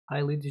Hi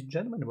ladies and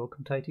gentlemen,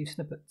 welcome to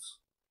ITSnippets.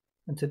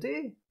 And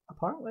today,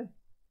 apparently,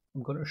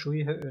 I'm going to show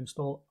you how to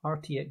install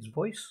RTX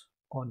Voice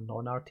on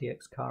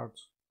non-RTX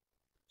cards.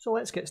 So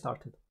let's get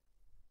started.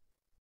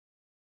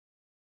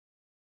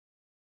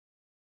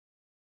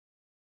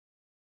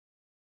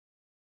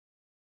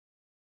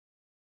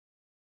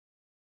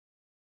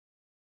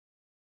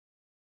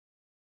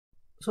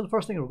 So the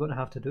first thing we're going to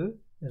have to do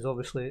is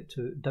obviously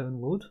to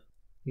download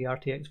the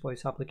RTX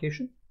Voice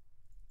application.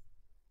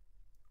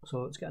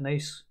 So it's got a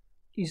nice,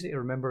 easy to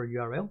remember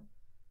URL,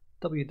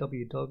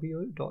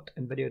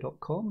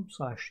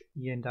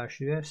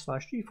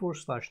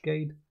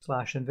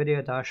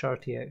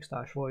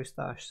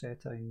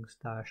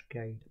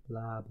 www.nvidia.com/en-us/g4/guide/nvidia-rtx-voice-settings-guide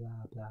blah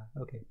blah blah.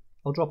 Okay,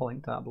 I'll drop a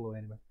link to that below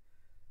anyway.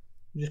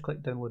 You just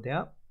click download the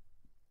app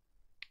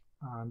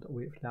and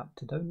wait for the app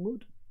to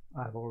download.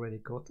 I've already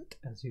got it,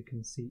 as you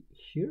can see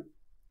here,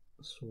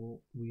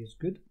 so we is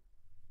good.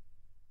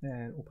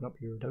 And open up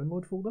your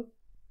download folder,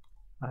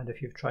 and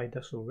if you've tried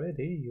this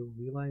already, you'll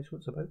realise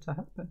what's about to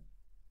happen.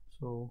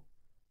 So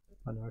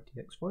on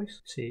RTX Voice,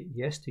 say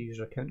yes to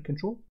user account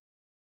control,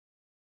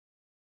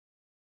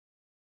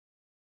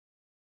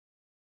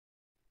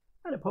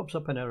 and it pops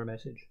up an error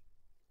message.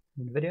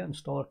 Nvidia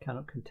installer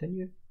cannot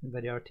continue.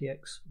 Nvidia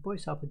RTX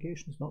Voice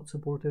application is not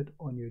supported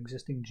on your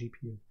existing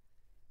GPU.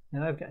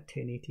 Now I've got a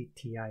 1080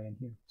 Ti in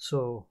here,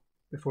 so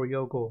before you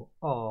all go,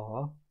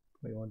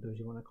 what you want to do is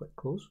you want to click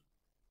close,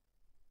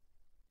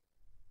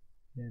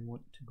 then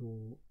want to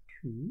go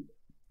to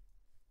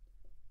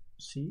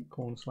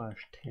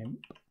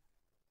c:/temp,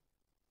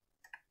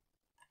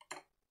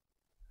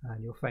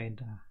 and you'll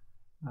find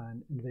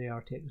an Nvidia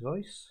RTX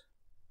Voice,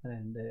 and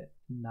then the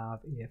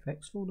nav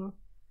AFX folder,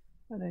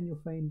 and then you'll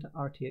find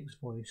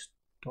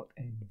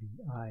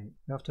rtxvoice.nvi.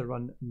 You have to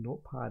run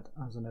Notepad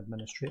as an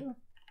administrator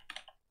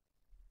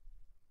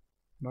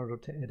in order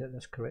to edit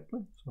this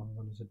correctly. So I'll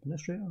run as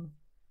administrator,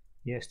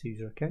 yes to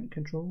user account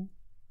control,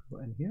 go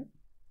in here,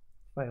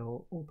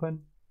 file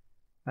open,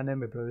 and then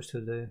we browse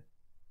to the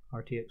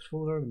RTX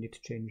folder. We need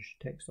to change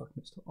text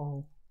documents to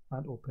all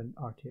and open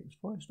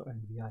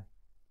rtxvoice.nvi.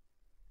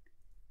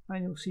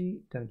 And you'll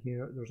see down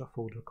here there's a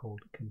folder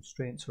called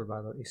constraints, or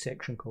rather a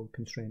section called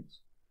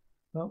constraints.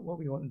 Well, what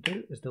we want to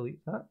do is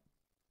delete that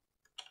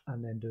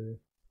and then do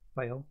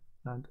file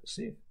and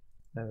save.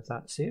 Now with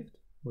that saved,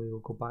 we will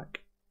go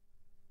back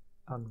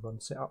and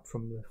run setup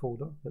from the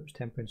folder that was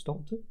temporarily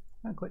installed to,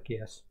 and click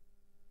yes.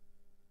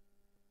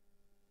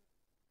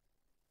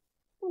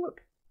 Oh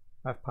look,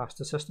 I've passed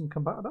the system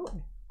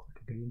compatibility.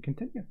 Click agree and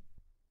continue.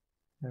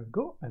 There we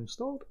go,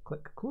 installed,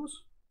 click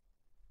close.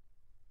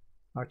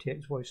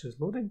 RTX Voice is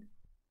loading,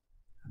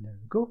 and there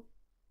we go.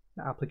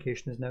 The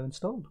application is now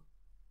installed.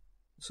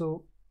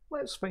 So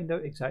let's find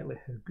out exactly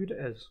how good it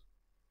is,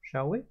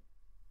 shall we?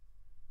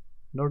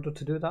 In order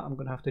to do that, I'm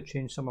going to have to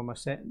change some of my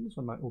settings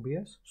on my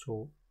OBS,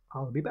 so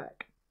I'll be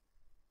back.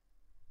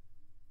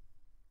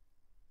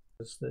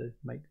 This is the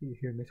mic that you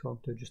hear me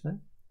talk to just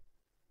now,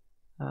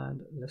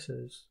 and this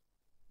is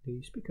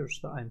the speakers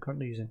that I'm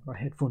currently using, or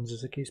headphones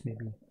as the case may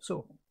be.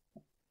 So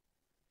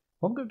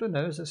what I'm going to do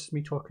now is, this is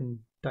me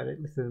talking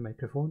directly through the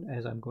microphone,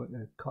 as I'm going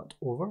to cut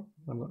over.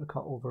 I'm going to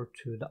cut over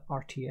to the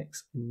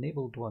RTX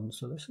enabled one,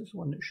 so this is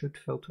one that should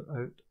filter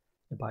out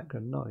the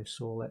background noise.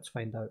 So let's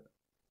find out.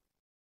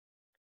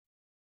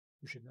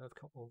 We should now have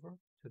cut over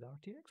to the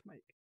RTX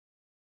mic.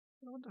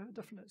 I wonder how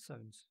different it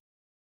sounds.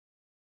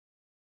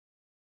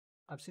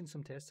 I've seen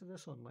some tests of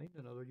this online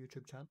in other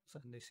YouTube channels,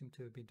 and they seem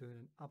to be doing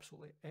an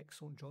absolutely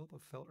excellent job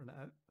of filtering it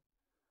out,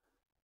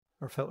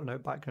 or filtering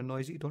out background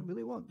noise that you don't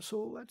really want.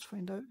 So let's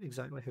find out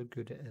exactly how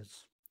good it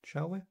is,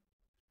 shall we?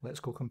 Let's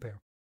go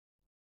compare.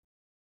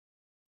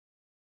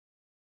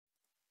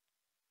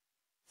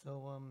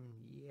 So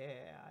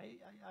yeah,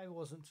 I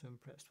wasn't too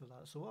impressed with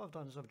that. So what I've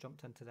done is I've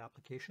jumped into the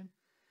application.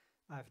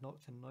 I've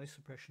knocked the noise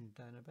suppression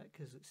down a bit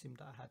because it seemed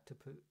that I had to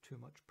put too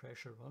much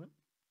pressure on it.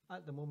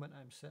 At the moment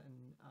I'm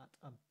sitting at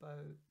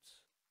about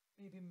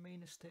maybe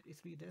minus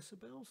 33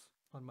 decibels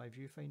on my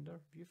viewfinder,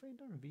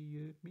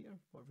 VU meter,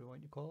 whatever you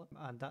want to call it,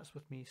 and that's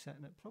with me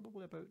sitting at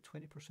probably about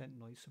 20%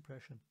 noise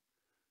suppression.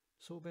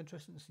 So it'll be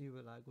interesting to see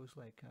what that goes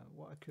like.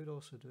 What I could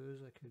also do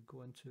is I could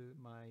go into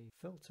my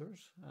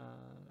filters,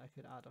 I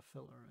could add a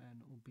filter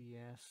in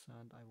OBS,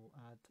 and I will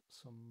add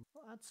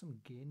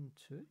some gain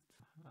to it.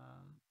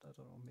 I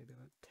don't know, maybe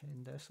about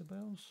 10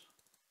 decibels.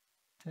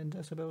 10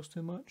 decibels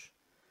too much?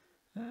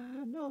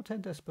 No,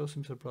 10 decibels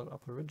seems to have brought it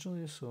up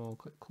originally, so I'll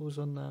click close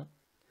on that.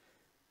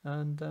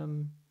 And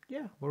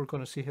yeah, we're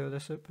going to see how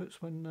this outputs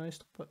when I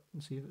stop it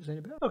and see if it's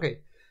any better.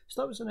 Okay,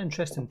 so that was an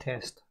interesting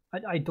test.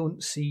 I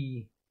don't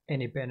see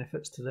any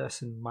benefits to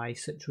this in my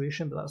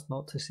situation, but that's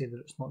not to say that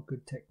it's not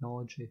good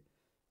technology.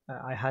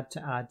 I had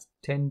to add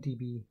 10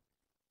 dB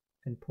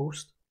in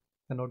post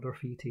in order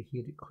for you to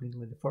hear it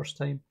cleanly the first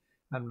time,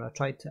 and when I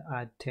tried to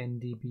add 10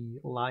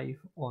 dB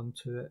live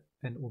onto it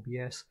in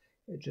OBS,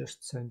 it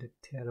just sounded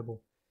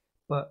terrible.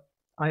 But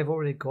I've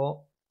already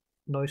got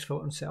noise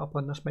filtering set up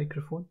on this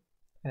microphone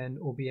in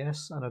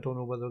OBS, and I don't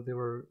know whether they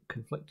were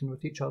conflicting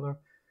with each other,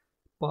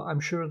 but I'm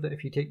sure that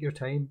if you take your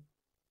time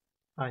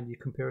and you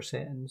compare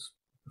settings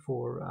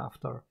before or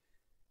after,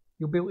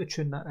 you'll be able to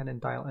tune that in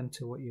and dial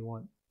into what you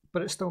want.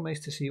 But it's still nice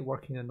to see it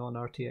working on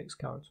non-RTX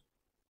cards.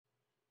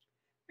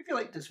 If you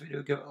liked this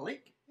video, give it a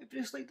like. If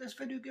you disliked this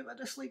video, give it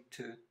a dislike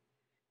too.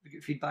 If you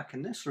get feedback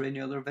on this or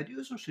any other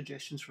videos or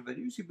suggestions for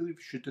videos you believe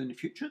we should do in the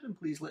future, then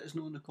please let us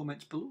know in the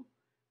comments below.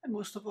 And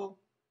most of all,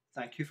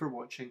 thank you for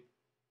watching.